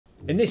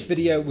In this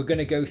video, we're going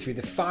to go through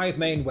the 5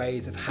 main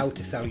ways of how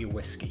to sell your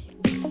whiskey.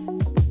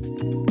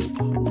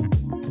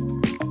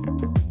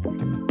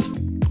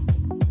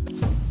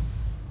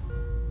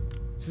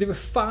 So there are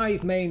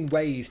 5 main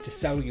ways to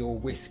sell your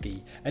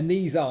whiskey, and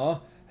these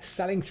are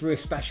selling through a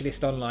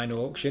specialist online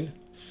auction,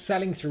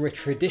 selling through a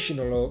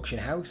traditional auction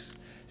house,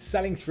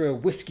 selling through a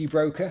whiskey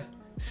broker,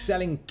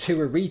 selling to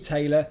a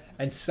retailer,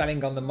 and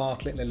selling on the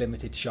market in a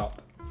limited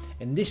shop.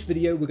 In this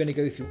video, we're going to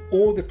go through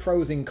all the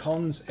pros and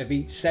cons of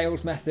each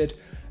sales method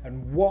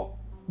and what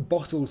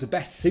bottles are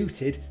best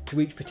suited to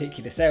each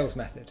particular sales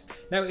method.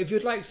 Now, if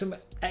you'd like some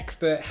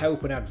expert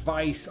help and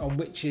advice on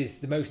which is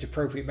the most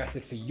appropriate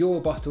method for your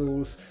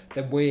bottles,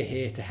 then we're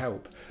here to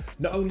help.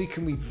 Not only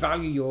can we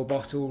value your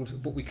bottles,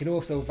 but we can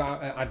also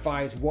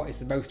advise what is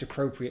the most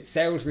appropriate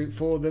sales route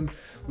for them.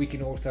 We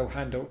can also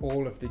handle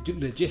all of the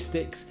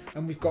logistics,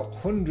 and we've got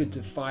hundreds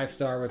of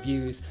 5-star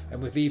reviews, and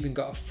we've even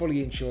got a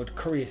fully insured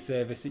courier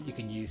service that you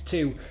can use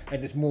too,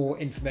 and there's more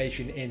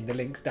information in the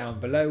links down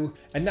below.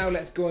 And now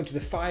let's go into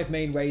the 5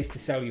 main ways to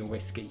sell your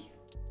whiskey.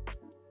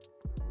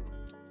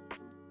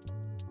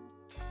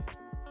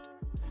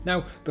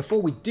 Now,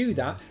 before we do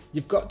that,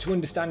 you've got to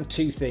understand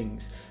 2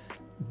 things.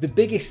 The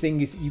biggest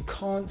thing is you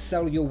can't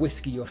sell your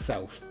whiskey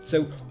yourself.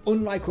 So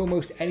unlike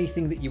almost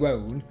anything that you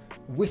own,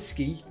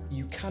 whiskey,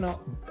 you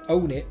cannot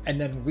own it and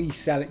then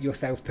resell it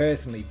yourself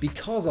personally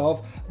because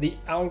of the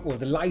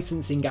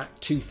Licensing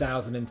Act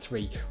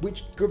 2003,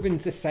 which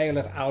governs the sale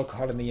of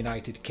alcohol in the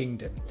United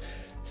Kingdom.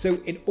 So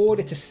in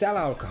order to sell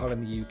alcohol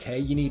in the UK,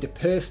 you need a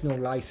personal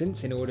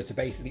license in order to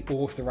basically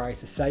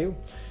authorise the sale.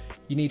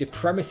 You need a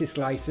premises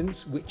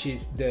license, which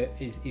is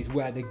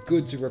where the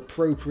goods are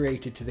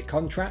appropriated to the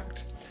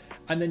contract.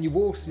 And then you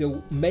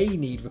also may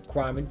need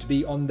requirement to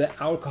be on the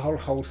Alcohol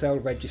Wholesale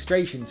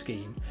Registration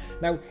Scheme.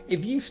 Now,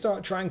 if you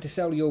start trying to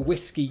sell your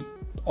whiskey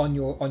on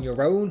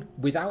your own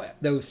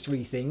without those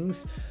 3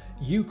 things,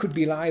 you could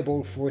be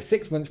liable for a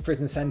 6-month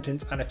prison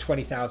sentence and a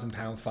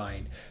 £20,000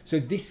 fine. So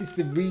this is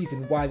the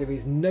reason why there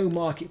is no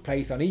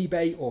marketplace on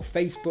eBay or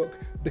Facebook,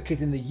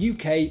 because in the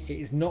UK it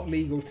is not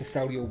legal to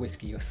sell your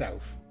whiskey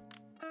yourself.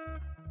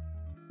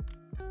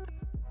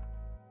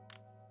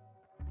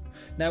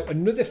 Now,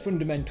 another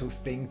fundamental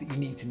thing that you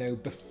need to know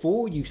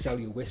before you sell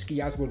your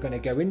whiskey, as we're going to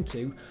go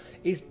into,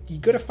 is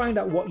you've got to find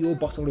out what your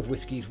bottle of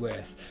whiskey is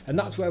worth. And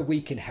that's where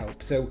we can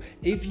help. So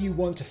if you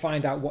want to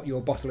find out what your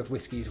bottle of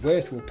whiskey is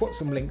worth, we'll put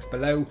some links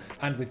below,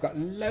 and we've got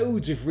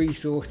loads of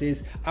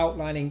resources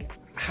outlining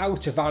how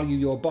to value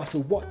your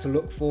bottle, what to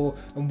look for,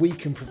 and we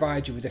can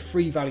provide you with a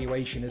free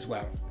valuation as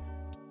well.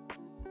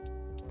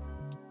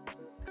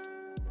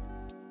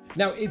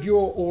 Now, if you're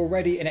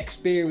already an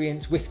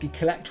experienced whiskey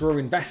collector or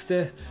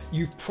investor,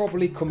 you've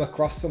probably come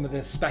across some of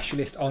the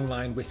specialist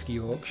online whiskey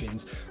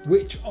auctions,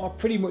 which are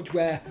pretty much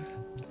where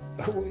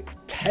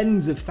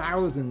tens of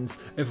thousands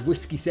of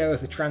whiskey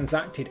sales are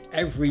transacted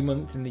every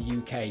month in the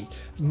UK.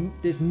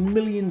 There's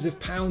millions of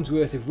pounds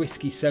worth of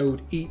whiskey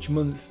sold each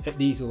month at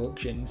these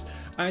auctions.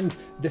 And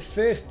the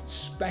first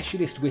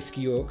specialist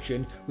whiskey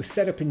auction was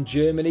set up in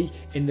Germany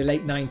in the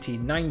late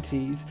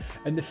 1990s,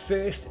 and the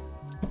first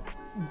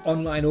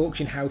online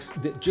auction house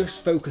that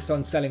just focused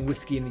on selling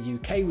whiskey in the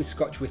UK was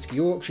Scotch Whisky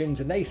Auctions,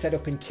 and they set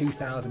up in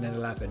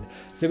 2011.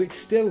 So it's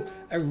still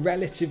a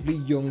relatively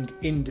young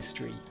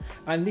industry,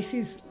 and this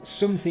is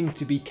something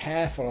to be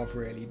careful of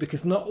really,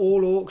 because not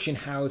all auction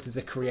houses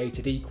are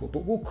created equal,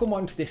 but we'll come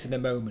on to this in a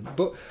moment.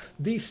 But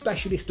these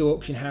specialist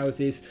auction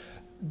houses,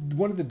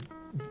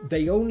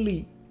 they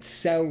only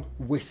sell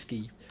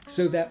whiskey,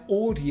 so their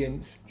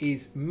audience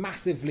is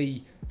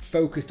massively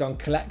focused on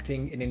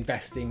collecting and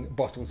investing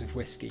bottles of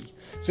whiskey.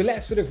 So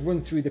let's sort of run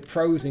through the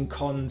pros and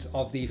cons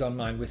of these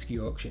online whiskey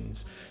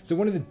auctions. So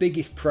one of the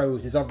biggest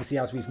pros is obviously,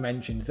 as we've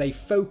mentioned, they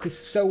focus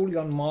solely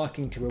on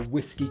marketing to a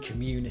whiskey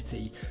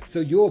community. So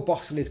your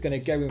bottle is going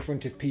to go in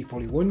front of people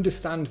who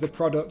understand the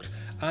product,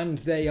 and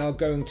they are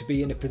going to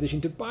be in a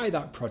position to buy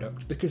that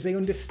product because they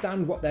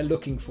understand what they're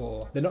looking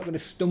for. They're not going to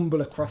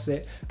stumble across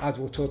it, as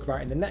we'll talk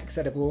about in the next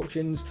set of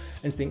auctions,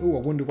 and think, oh,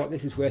 I wonder what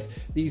this is worth.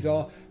 These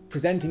are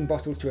presenting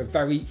bottles to a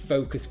very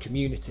focused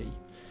community.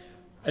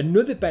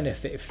 Another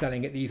benefit of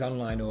selling at these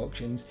online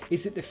auctions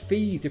is that the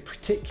fees are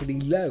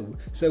particularly low,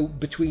 so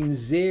between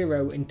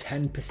 0 and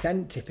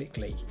 10%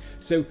 typically.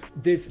 So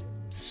there's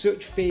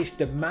such fierce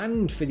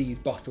demand for these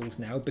bottles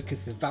now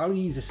because the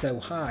values are so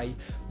high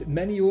that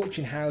many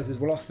auction houses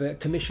will offer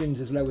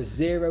commissions as low as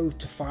 0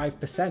 to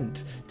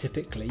 5%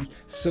 typically.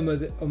 Some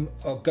of them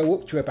go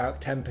up to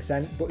about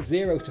 10%, but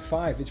 0 to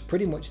 5 is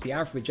pretty much the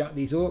average at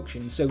these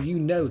auctions. So you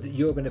know that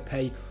you're going to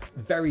pay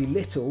very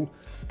little,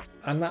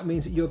 and that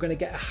means that you're going to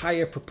get a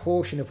higher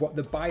proportion of what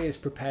the buyer's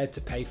prepared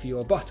to pay for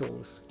your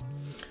bottles.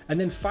 And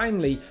then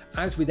finally,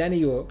 as with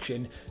any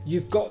auction,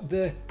 you've got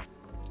the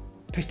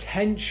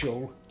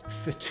potential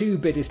for 2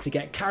 bidders to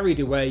get carried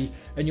away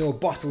and your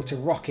bottle to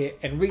rocket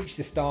and reach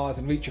the stars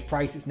and reach a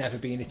price that's never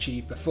been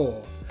achieved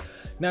before.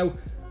 Now,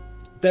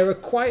 there are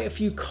quite a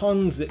few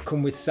cons that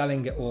come with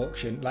selling at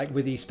auction, like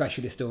with these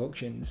specialist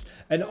auctions.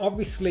 And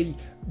obviously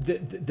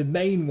the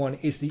main one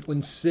is the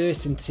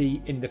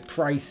uncertainty in the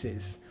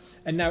prices.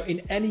 And now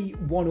in any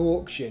one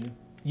auction,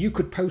 you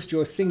could post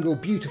your single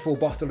beautiful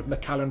bottle of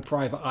Macallan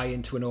Private Eye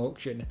into an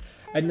auction.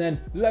 And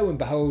then lo and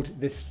behold,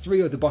 there's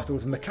 3 other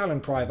bottles of Macallan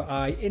Private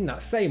Eye in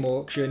that same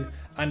auction,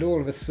 and all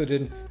of a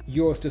sudden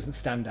yours doesn't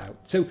stand out.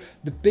 So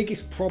the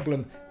biggest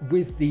problem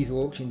with these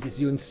auctions is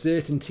the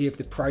uncertainty of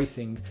the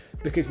pricing,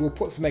 because we'll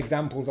put some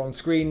examples on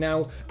screen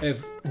now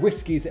of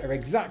whiskies that are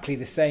exactly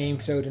the same,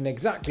 sold in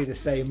exactly the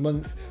same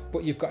month,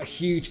 but you've got a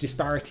huge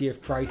disparity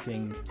of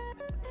pricing.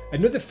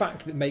 Another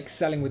fact that makes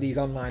selling with these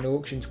online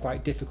auctions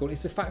quite difficult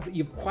is the fact that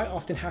you quite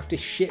often have to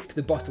ship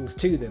the bottles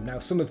to them. Now,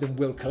 some of them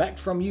will collect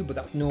from you, but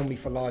that's normally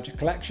for larger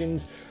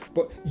collections.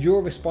 But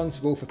you're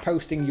responsible for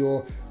posting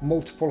your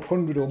multiple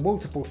hundred or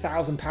multiple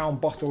 £1,000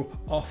 bottle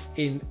off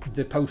in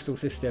the postal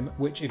system,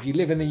 which if you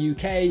live in the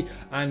UK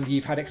and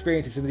you've had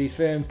experience of some of these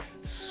firms,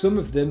 some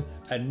of them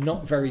are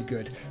not very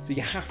good. So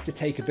you have to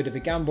take a bit of a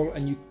gamble,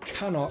 and you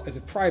cannot, as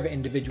a private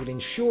individual,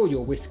 insure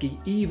your whiskey,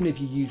 even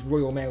if you use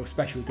Royal Mail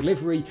special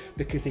delivery,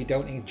 because they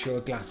don't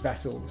insure glass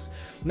vessels.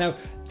 Now,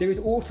 there is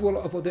also a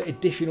lot of other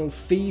additional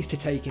fees to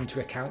take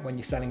into account when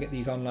you're selling at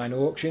these online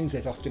auctions.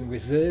 There's often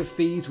reserve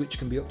fees, which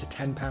can be up to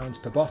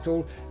 £10 per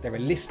bottle. There are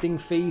listing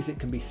fees, it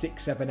can be £6,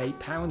 £7,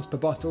 £8 per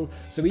bottle.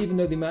 So even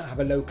though they might have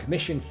a low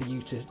commission for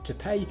you to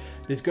pay,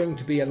 there's going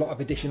to be a lot of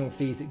additional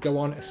fees that go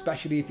on,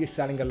 especially if you're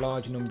selling a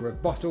large number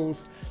of bottles.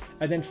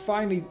 And then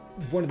finally,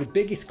 one of the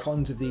biggest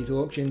cons of these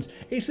auctions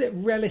is that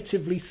they're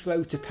relatively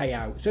slow to pay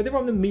out. So they're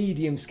on the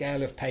medium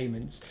scale of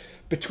payments.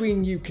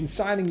 Between you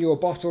consigning your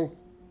bottle,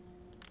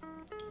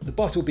 the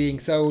bottle being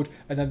sold,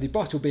 and then the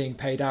bottle being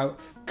paid out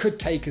could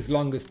take as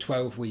long as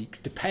 12 weeks,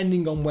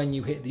 depending on when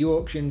you hit the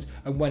auctions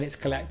and when it's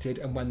collected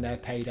and when they're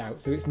paid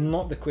out. So it's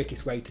not the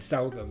quickest way to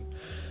sell them.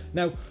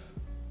 Now,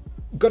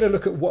 got to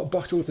look at what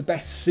bottles are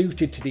best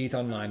suited to these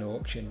online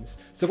auctions.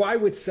 So I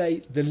would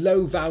say the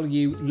low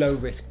value, low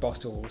risk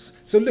bottles.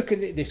 So look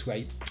at it this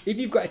way. If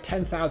you've got a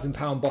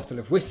 £10,000 bottle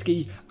of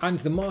whiskey and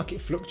the market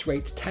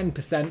fluctuates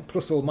 10%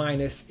 plus or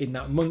minus in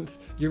that month,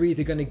 you're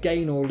either going to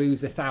gain or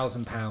lose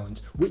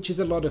 £1,000, which is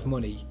a lot of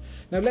money.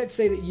 Now let's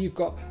say that you've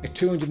got a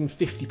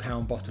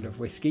 £250 bottle of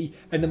whiskey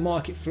and the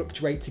market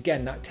fluctuates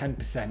again that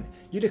 10%.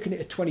 You're looking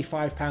at a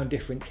 £25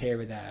 difference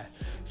here or there.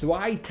 So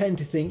I tend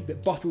to think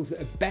that bottles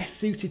that are best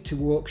suited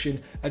to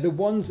auction are the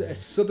ones that are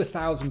sub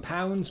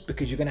 £1,000,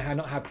 because you're going to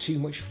not have too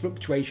much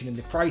fluctuation in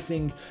the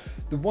pricing,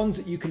 the ones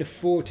that you can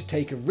afford to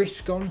take a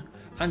risk on,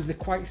 and they're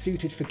quite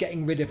suited for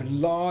getting rid of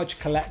large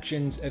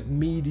collections of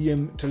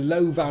medium to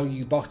low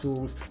value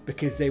bottles,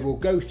 because they will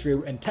go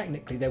through and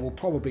technically they will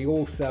probably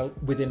all sell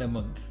within a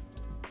month.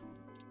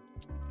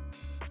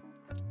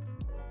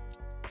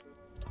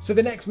 So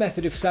the next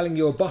method of selling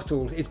your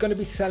bottles is going to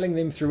be selling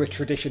them through a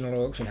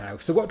traditional auction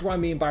house. So what do I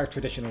mean by a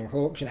traditional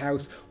auction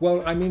house?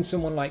 Well, I mean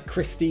someone like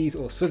Christie's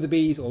or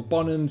Sotheby's or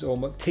Bonhams or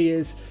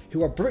McTeers,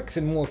 who are bricks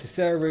and mortar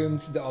sale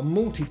rooms that are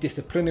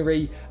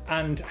multidisciplinary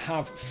and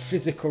have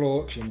physical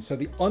auctions. So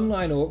the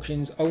online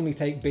auctions only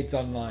take bids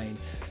online.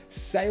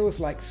 Sales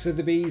like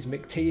Sotheby's,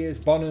 McTeers,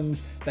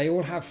 Bonhams, they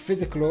all have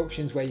physical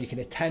auctions where you can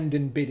attend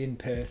and bid in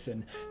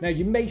person. Now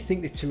you may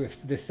think the two are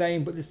the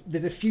same, but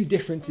there's a few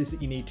differences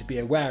that you need to be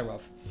aware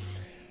of.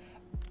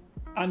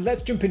 And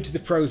let's jump into the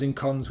pros and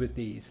cons with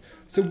these.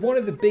 So one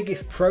of the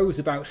biggest pros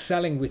about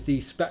selling with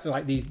these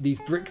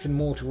bricks and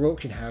mortar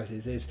auction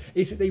houses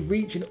is that they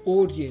reach an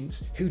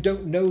audience who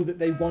don't know that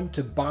they want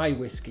to buy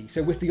whiskey.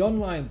 So with the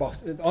online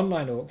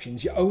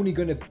auctions, you're only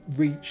going to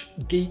reach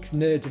geeks,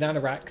 nerds and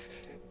anoraks,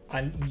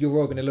 and you're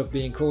all going to love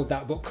being called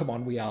that, but come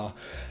on, we are,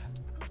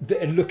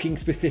 that are looking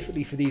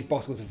specifically for these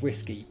bottles of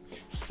whiskey.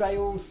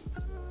 Sales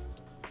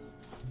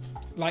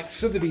like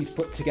Sotheby's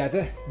put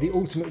together, the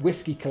Ultimate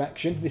Whiskey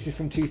Collection, this is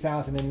from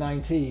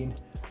 2019,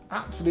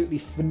 absolutely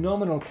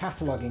phenomenal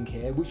cataloguing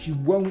here, which you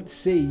won't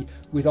see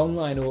with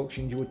online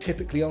auctions. You will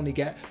typically only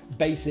get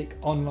basic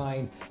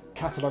online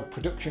catalogue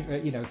production,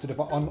 sort of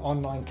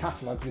online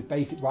catalogues with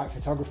basic white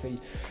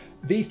photography.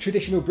 These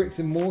traditional bricks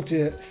and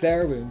mortar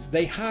sale rooms,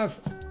 they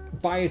have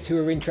buyers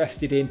who are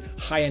interested in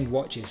high-end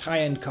watches,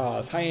 high-end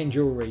cars, high-end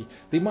jewellery.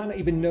 They might not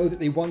even know that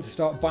they want to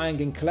start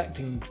buying and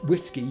collecting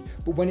whiskey,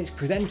 but when it's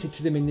presented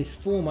to them in this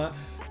format,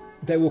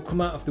 they will come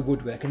out of the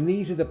woodwork, and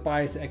these are the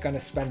buyers that are going to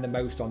spend the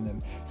most on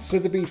them.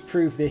 Sotheby's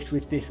proved this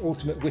with this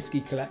Ultimate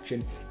Whiskey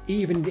Collection.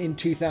 Even in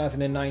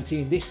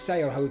 2019, this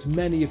sale holds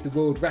many of the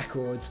world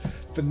records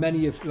for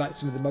many of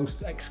some of the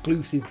most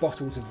exclusive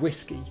bottles of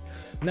whiskey.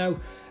 Now,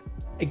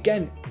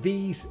 again,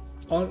 these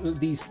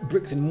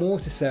bricks and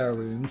mortar sale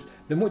rooms,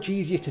 they're much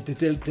easier to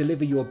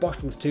deliver your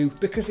bottles to,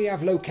 because they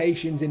have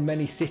locations in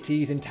many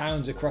cities and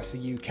towns across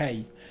the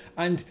UK.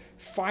 And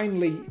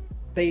finally,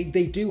 they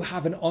do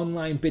have an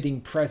online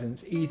bidding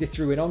presence, either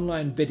through an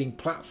online bidding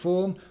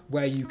platform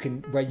where you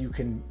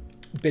can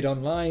bid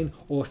online,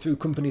 or through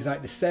companies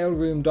like the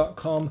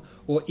saleroom.com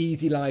or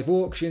Easy Live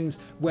Auctions,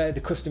 where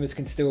the customers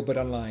can still bid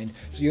online.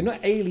 So you're not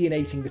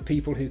alienating the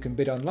people who can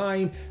bid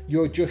online,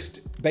 you're just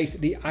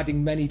basically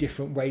adding many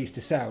different ways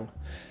to sell.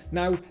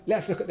 Now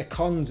let's look at the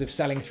cons of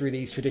selling through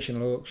these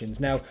traditional auctions.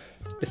 Now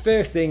the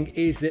first thing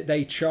is that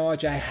they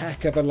charge a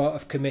heck of a lot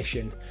of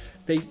commission.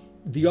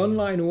 The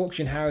online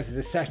auction houses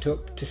are set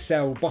up to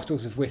sell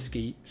bottles of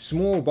whiskey,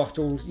 small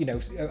bottles, you know,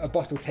 a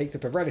bottle takes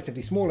up a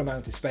relatively small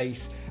amount of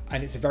space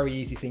and it's a very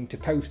easy thing to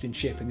post and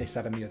ship and this,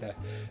 that and the other.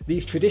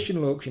 These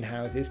traditional auction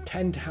houses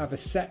tend to have a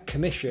set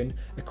commission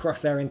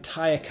across their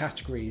entire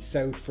categories,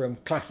 so from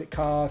classic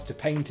cars to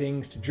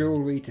paintings to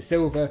jewellery to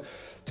silver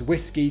to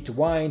whiskey to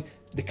wine.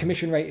 The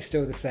commission rate is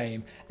still the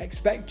same.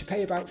 Expect to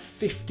pay about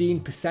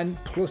 15%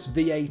 plus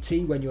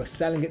VAT when you're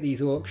selling at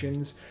these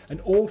auctions, and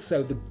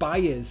also the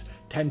buyers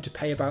tend to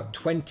pay about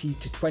 20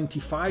 to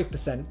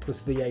 25%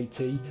 plus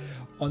VAT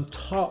on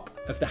top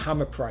of the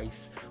hammer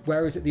price,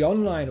 whereas at the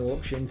online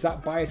auctions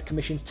that buyer's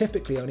commission's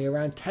typically only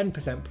around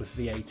 10% plus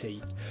VAT.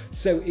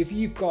 So if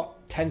you've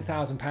got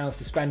 £10,000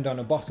 to spend on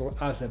a bottle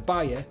as a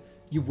buyer,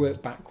 you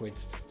work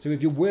backwards. So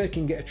if you're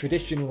working at a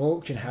traditional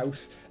auction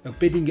house or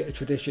bidding at a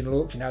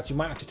traditional auction house, you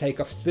might have to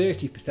take off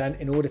 30%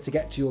 in order to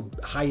get to your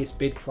highest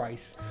bid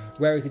price.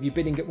 Whereas if you're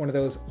bidding at one of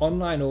those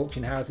online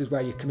auction houses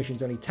where your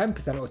commission's only 10%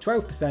 or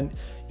 12%,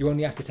 you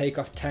only have to take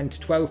off 10 to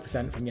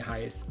 12% from your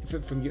highest,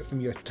 from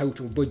your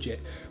total budget.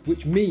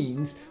 Which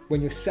means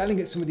when you're selling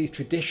at some of these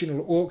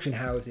traditional auction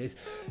houses,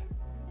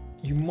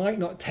 you might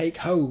not take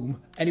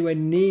home anywhere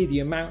near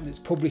the amount that's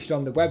published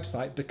on the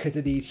website because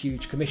of these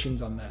huge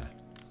commissions on there.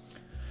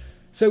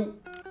 So,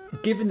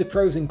 given the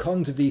pros and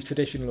cons of these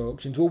traditional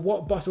auctions, well,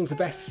 what bottles are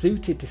best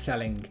suited to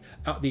selling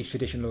at these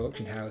traditional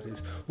auction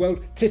houses? Well,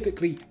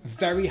 typically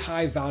very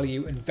high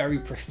value and very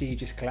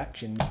prestigious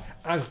collections,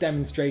 as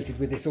demonstrated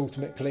with this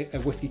ultimate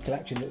whiskey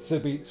collection that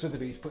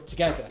Sotheby's put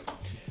together.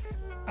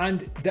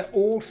 And they're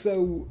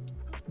also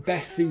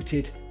best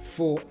suited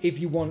for if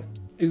you want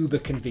uber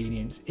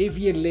convenience. If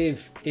you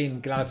live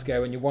in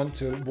Glasgow and you want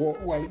to,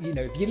 well, you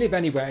know, if you live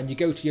anywhere and you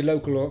go to your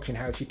local auction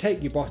house, you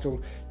take your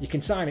bottle, you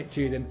can sign it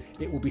to them,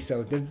 it will be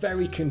sold. They're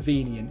very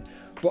convenient.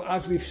 But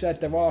as we've said,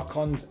 there are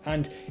cons,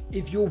 and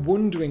if you're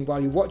wondering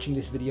while you're watching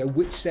this video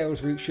which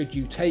sales route should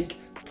you take,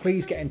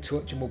 please get in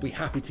touch and we'll be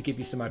happy to give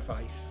you some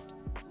advice.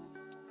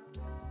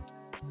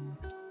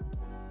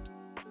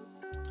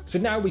 So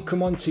now we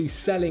come on to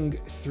selling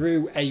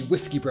through a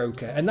whiskey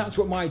broker, and that's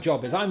what my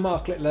job is. I'm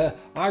Mark Littler,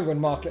 I run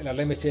Mark Littler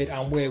Limited,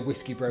 and we're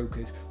whiskey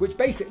brokers, which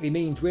basically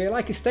means we're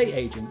like estate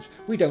agents.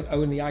 We don't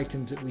own the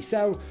items that we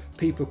sell,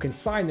 people can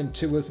sign them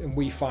to us and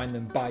we find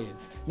them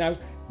buyers. Now,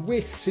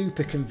 we're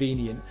super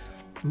convenient.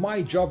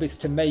 My job is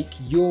to make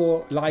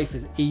your life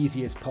as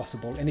easy as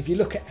possible, and if you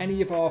look at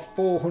any of our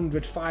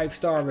 400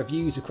 5-star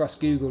reviews across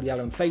Google,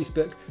 Yellow and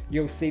Facebook,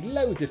 you'll see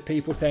loads of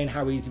people saying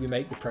how easy we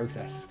make the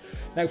process.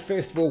 Now,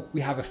 first of all,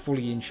 we have a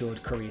fully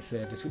insured courier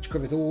service which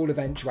covers all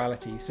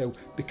eventualities. So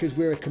because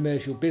we're a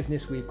commercial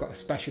business, we've got a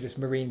specialist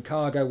marine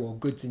cargo or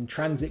goods in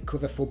transit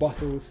cover for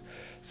bottles,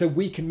 so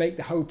we can make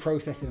the whole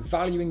process of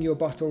valuing your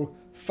bottle,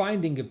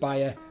 finding a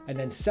buyer and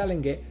then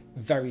selling it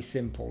very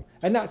simple.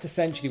 And that's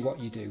essentially what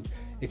you do.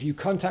 If you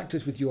contact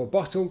us with your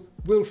bottle,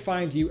 we'll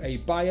find you a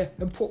buyer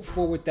and put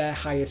forward their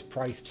highest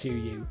price to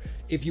you.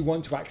 If you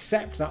want to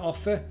accept that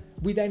offer,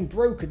 we then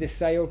broker the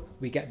sale,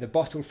 we get the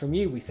bottle from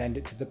you, we send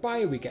it to the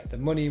buyer, we get the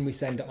money and we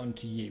send it on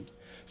to you.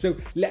 So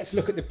let's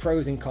look at the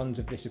pros and cons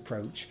of this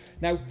approach.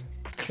 Now,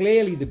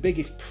 clearly the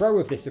biggest pro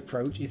of this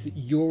approach is that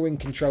you're in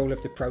control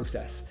of the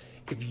process.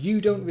 If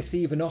you don't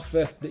receive an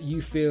offer that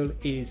you feel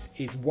is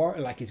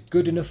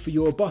good enough for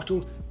your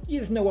bottle,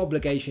 there's no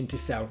obligation to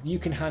sell. You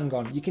can hang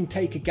on, you can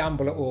take a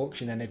gamble at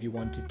auction and if you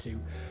wanted to.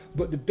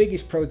 But the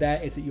biggest pro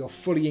there is that you're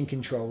fully in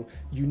control.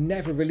 You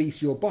never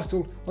release your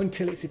bottle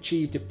until it's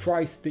achieved a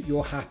price that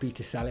you're happy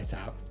to sell it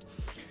at.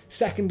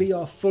 Secondly,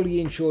 our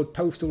fully insured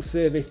postal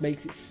service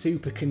makes it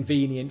super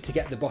convenient to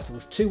get the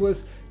bottles to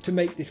us to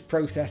make this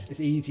process as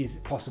easy as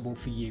possible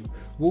for you.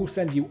 We'll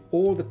send you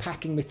all the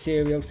packing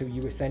material, so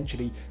you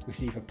essentially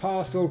receive a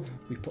parcel,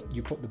 you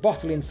put the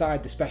bottle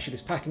inside the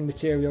specialist packing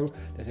material,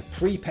 there's a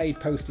prepaid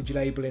postage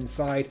label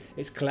inside,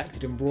 it's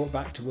collected and brought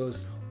back to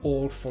us,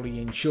 all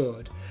fully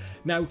insured.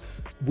 Now,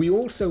 we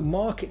also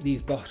market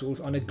these bottles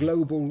on a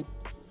global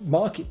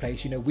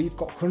marketplace. You know, we've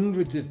got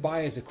hundreds of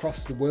buyers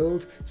across the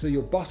world, so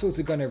your bottles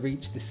are going to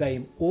reach the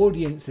same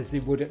audience as they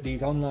would at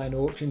these online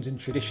auctions and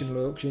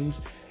traditional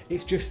auctions.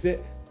 It's just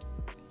that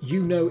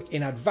you know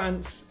in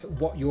advance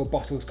what your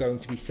bottle's going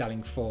to be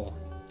selling for.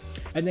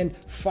 And then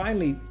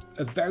finally,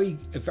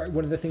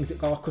 one of the things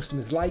that our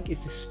customers like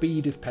is the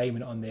speed of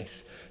payment on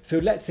this. So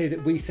let's say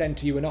that we send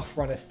to you an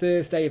offer on a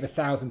Thursday of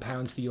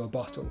 £1,000 for your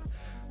bottle.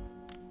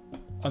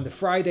 On the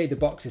Friday, the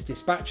box is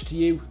dispatched to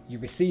you, you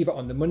receive it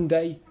on the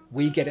Monday,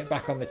 we get it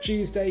back on the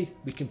Tuesday,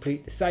 we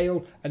complete the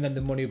sale, and then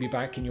the money will be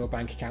back in your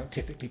bank account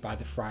typically by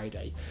the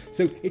Friday.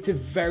 So it's a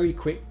very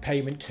quick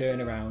payment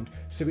turnaround.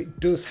 So it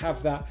does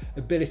have that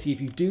ability,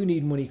 if you do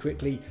need money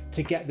quickly,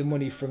 to get the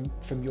money from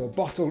your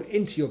bottle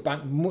into your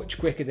bank much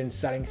quicker than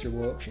selling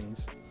through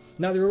auctions.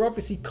 Now, there are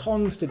obviously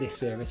cons to this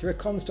service. There are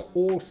cons to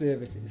all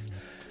services.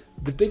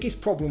 The biggest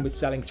problem with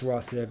selling through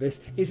our service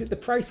is that the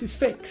price is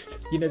fixed.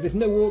 You know, there's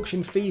no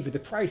auction fever. The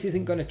price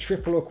isn't going to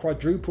triple or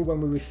quadruple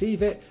when we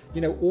receive it.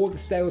 You know, all the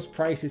sales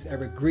prices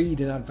are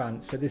agreed in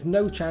advance. So there's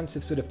no chance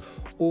of sort of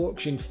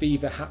auction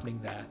fever happening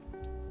there.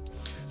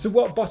 So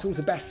what bottles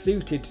are best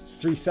suited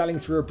through selling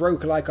through a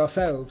broker like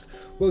ourselves?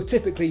 Well,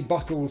 typically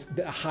bottles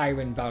that are higher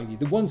in value,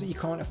 the ones that you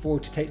can't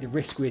afford to take the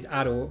risk with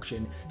at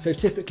auction. So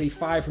typically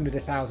 £500,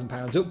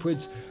 £1,000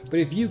 upwards. But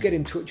if you get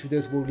in touch with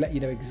us, we'll let you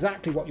know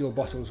exactly what your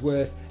bottle's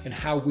worth and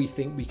how we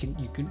think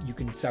you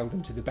can sell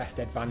them to the best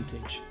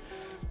advantage.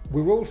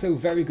 We're also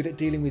very good at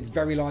dealing with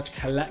very large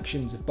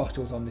collections of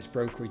bottles on this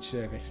brokerage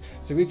service.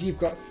 So if you've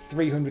got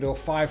 300 or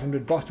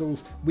 500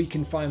 bottles, we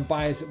can find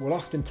buyers that will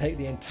often take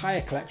the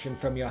entire collection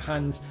from your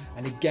hands.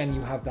 And again,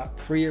 you have that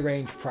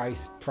pre-arranged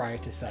price prior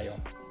to sale.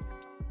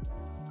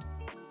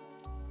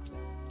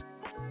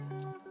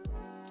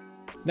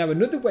 Now,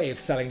 another way of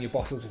selling your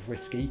bottles of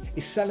whiskey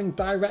is selling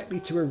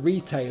directly to a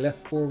retailer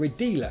or a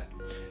dealer.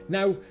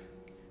 Now,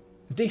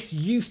 this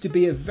used to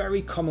be a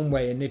very common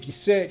way, and if you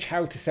search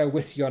how to sell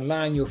whiskey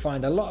online, you'll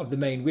find a lot of the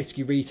main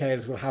whiskey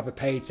retailers will have a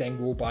page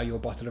saying we'll buy your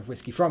bottle of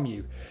whiskey from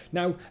you.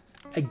 Now,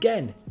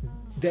 again,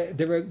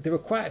 there are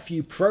quite a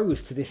few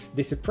pros to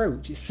this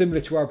approach. It's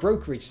similar to our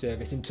brokerage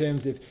service in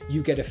terms of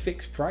you get a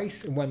fixed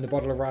price, and when the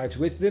bottle arrives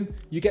with them,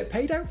 you get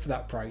paid out for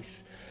that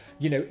price.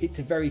 You know, it's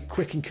a very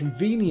quick and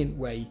convenient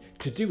way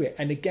to do it.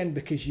 And again,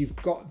 because you've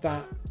got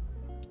that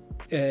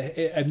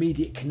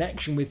immediate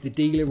connection with the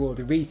dealer or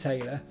the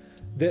retailer,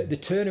 the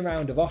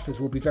turnaround of offers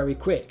will be very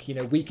quick. You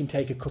know, we can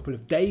take a couple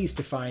of days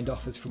to find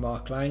offers from our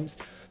clients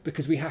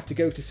because we have to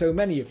go to so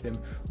many of them.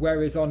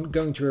 Whereas on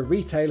going to a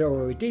retailer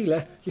or a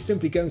dealer, you're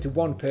simply going to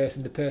one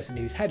person, the person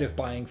who's head of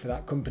buying for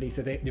that company,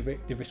 so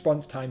the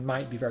response time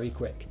might be very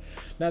quick.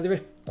 Now, there are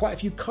quite a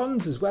few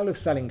cons as well of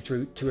selling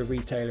through to a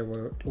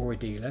retailer or a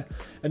dealer,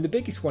 and the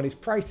biggest one is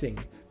pricing,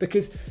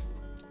 because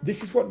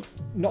this is what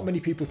not many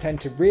people tend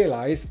to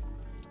realise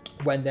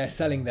when they're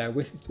selling their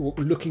whiskey or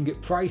looking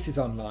at prices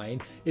online,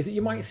 is that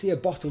you might see a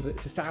bottle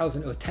that's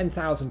 £1,000 or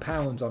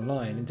 £10,000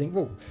 online and think,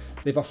 well,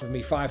 they've offered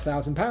me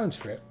 £5,000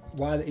 for it.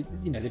 Why,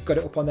 you know, they've got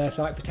it up on their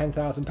site for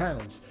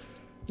 £10,000.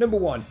 Number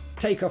one,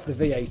 take off the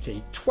VAT.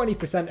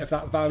 20% of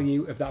that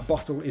value of that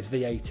bottle is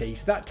VAT.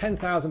 So that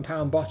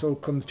 £10,000 bottle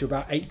comes to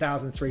about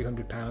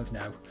 £8,300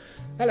 now.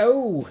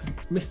 Hello,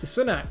 Mr.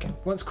 Sunak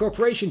wants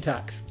corporation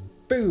tax.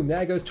 Boom,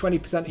 there goes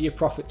 20% of your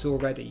profits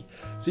already.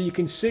 So you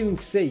can soon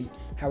see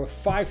how a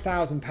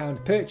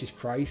 £5,000 purchase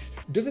price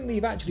doesn't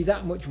leave actually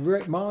that much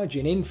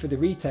margin in for the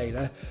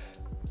retailer,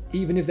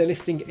 even if they're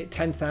listing it at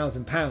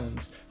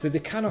 £10,000. So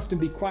there can often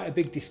be quite a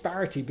big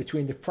disparity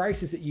between the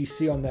prices that you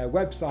see on their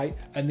website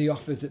and the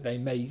offers that they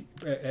may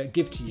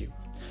give to you.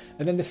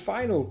 And then the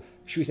final,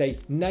 should we say,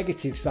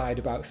 negative side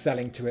about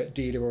selling to a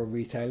dealer or a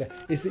retailer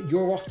is that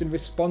you're often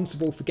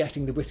responsible for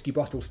getting the whiskey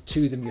bottles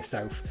to them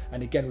yourself.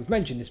 And again, we've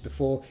mentioned this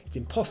before, it's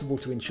impossible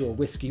to insure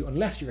whiskey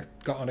unless you've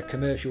got on a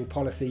commercial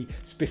policy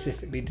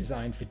specifically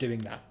designed for doing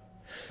that.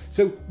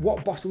 So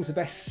what bottles are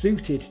best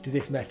suited to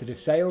this method of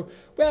sale?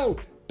 Well,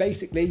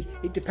 basically,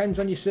 it depends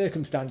on your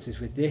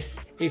circumstances with this.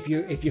 If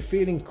you're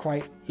feeling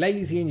quite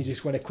lazy and you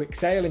just want a quick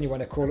sale and you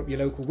want to call up your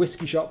local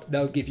whiskey shop,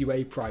 they'll give you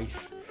a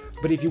price.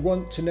 But if you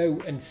want to know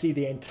and see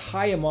the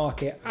entire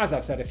market, as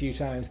I've said a few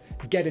times,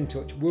 get in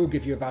touch. We'll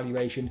give you a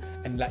valuation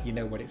and let you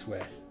know what it's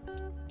worth.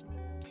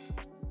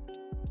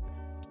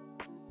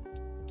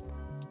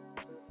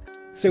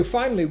 So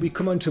finally, we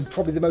come on to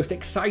probably the most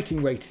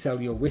exciting way to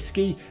sell your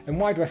whiskey. And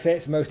why do I say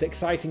it's the most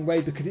exciting way?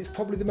 Because it's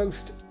probably the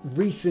most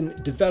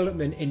recent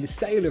development in the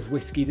sale of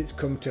whiskey that's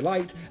come to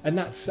light, and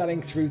that's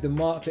selling through the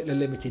Mark Littler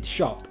Limited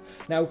shop.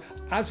 Now,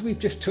 as we've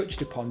just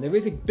touched upon, there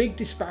is a big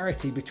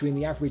disparity between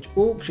the average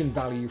auction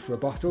value for a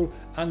bottle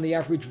and the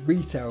average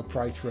retail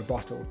price for a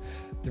bottle.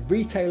 The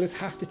retailers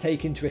have to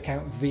take into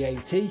account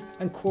VAT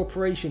and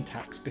corporation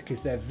tax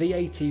because they're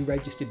VAT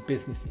registered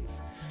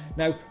businesses.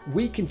 Now,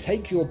 we can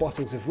take your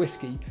bottles of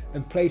whiskey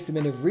and place them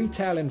in a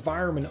retail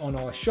environment on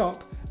our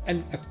shop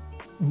and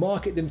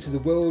market them to the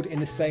world in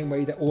the same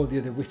way that all the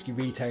other whiskey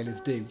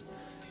retailers do.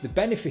 The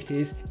benefit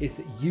is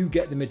that you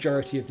get the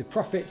majority of the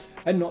profits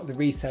and not the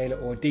retailer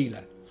or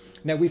dealer.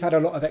 Now, we've had a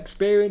lot of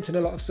experience and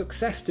a lot of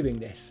success doing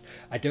this.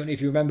 I don't know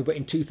if you remember, but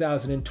in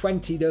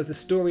 2020 there was a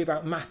story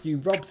about Matthew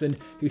Robson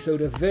who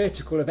sold a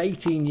vertical of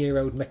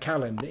 18-year-old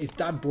Macallan that his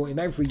dad bought him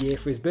every year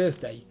for his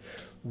birthday.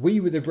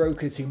 We were the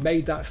brokers who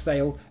made that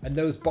sale, and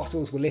those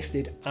bottles were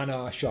listed on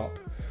our shop.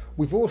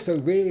 We've also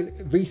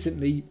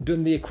recently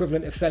done the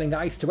equivalent of selling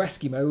ice to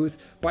Eskimos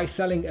by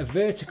selling a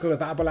vertical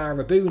of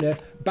Aberlour Buna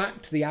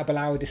back to the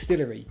Aberlour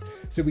distillery.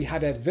 So we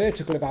had a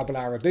vertical of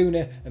Aberlour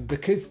Buna, and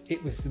because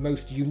it was the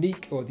most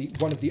unique or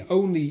one of the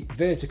only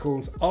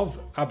verticals of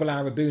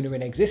Aberlour Buna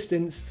in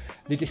existence,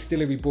 the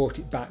distillery bought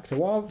it back.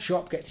 So our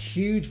shop gets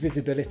huge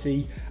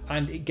visibility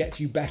and it gets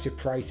you better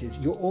prices.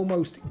 You're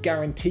almost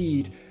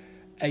guaranteed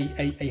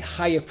a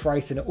higher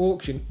price in an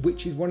auction,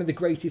 which is one of the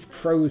greatest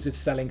pros of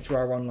selling through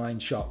our online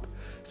shop.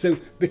 So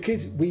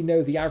because we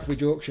know the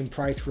average auction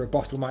price for a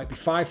bottle might be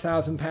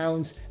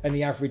 £5,000 and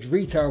the average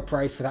retail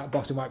price for that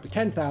bottle might be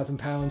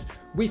 £10,000,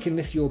 we can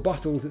list your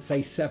bottles at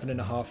say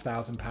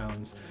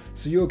 £7,500.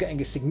 So you're getting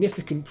a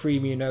significant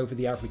premium over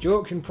the average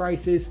auction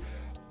prices.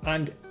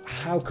 And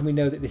how can we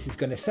know that this is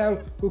going to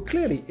sell? Well,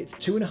 clearly it's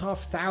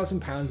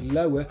 £2,500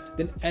 lower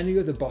than any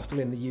other bottle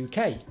in the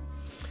UK.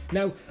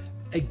 Now,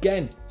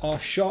 again, our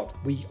shop,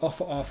 we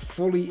offer our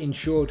fully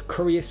insured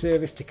courier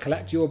service to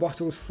collect your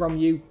bottles from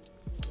you,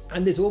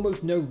 and there's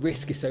almost no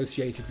risk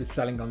associated with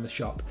selling on the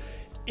shop.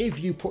 If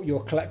you put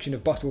your collection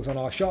of bottles on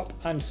our shop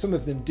and some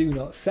of them do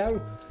not sell,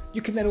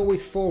 you can then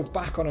always fall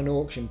back on an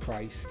auction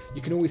price.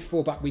 You can always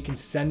fall back, we can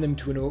send them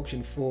to an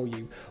auction for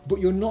you, but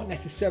you're not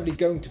necessarily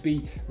going to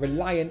be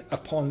reliant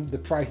upon the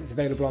price that's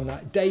available on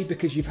that day,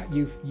 because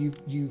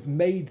you've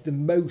made the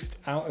most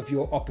out of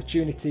your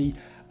opportunity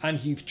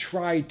and you've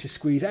tried to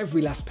squeeze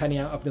every last penny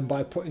out of them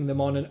by putting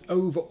them on an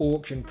over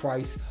auction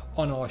price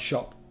on our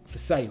shop for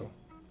sale.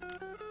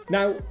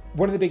 Now,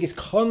 one of the biggest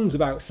cons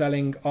about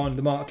selling on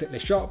the Mark Littler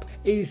shop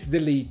is the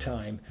lead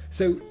time.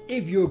 So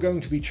if you're going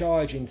to be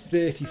charging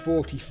 30,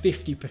 40,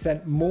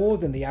 50% more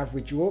than the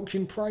average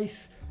auction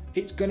price,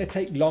 it's going to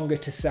take longer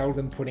to sell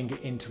than putting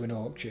it into an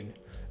auction.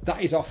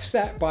 That is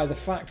offset by the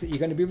fact that you're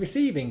going to be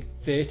receiving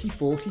 30,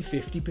 40,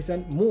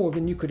 50% more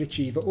than you could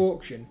achieve at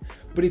auction.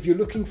 But if you're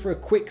looking for a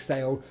quick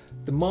sale,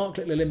 the Mark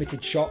Littler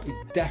Limited shop is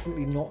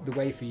definitely not the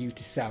way for you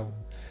to sell.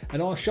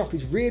 And our shop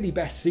is really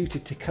best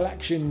suited to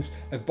collections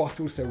of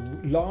bottles, so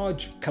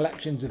large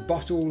collections of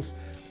bottles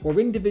or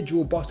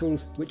individual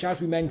bottles, which,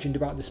 as we mentioned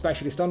about the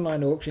specialist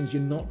online auctions,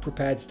 you're not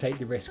prepared to take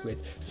the risk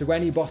with. So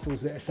any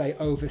bottles that are, say,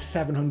 over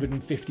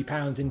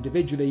 £750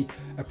 individually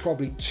are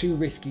probably too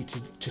risky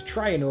to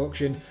try an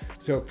auction,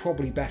 so are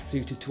probably best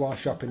suited to our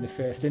shop in the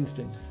first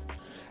instance.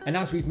 And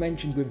as we've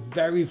mentioned, we're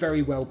very,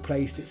 very well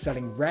placed at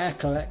selling rare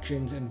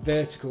collections and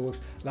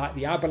verticals like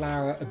the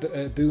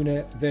Abelara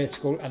Abuna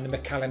vertical and the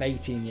Macallan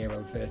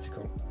 18-year-old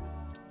vertical.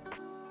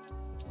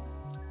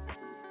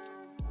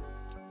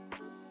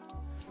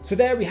 So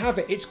there we have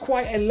it. It's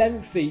quite a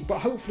lengthy but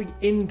hopefully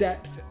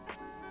in-depth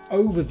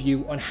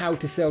overview on how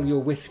to sell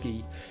your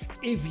whiskey.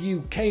 If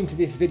you came to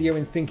this video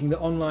in thinking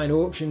that online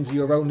auctions are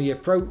your only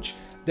approach,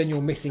 then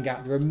you're missing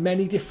out. There are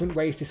many different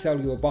ways to sell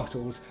your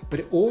bottles, but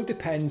it all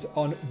depends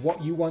on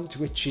what you want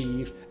to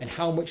achieve and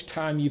how much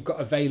time you've got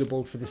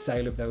available for the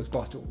sale of those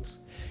bottles.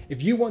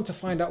 If you want to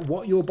find out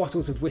what your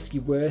bottles of whiskey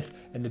are worth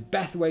and the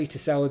best way to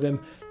sell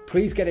them,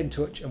 please get in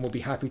touch and we'll be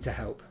happy to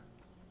help.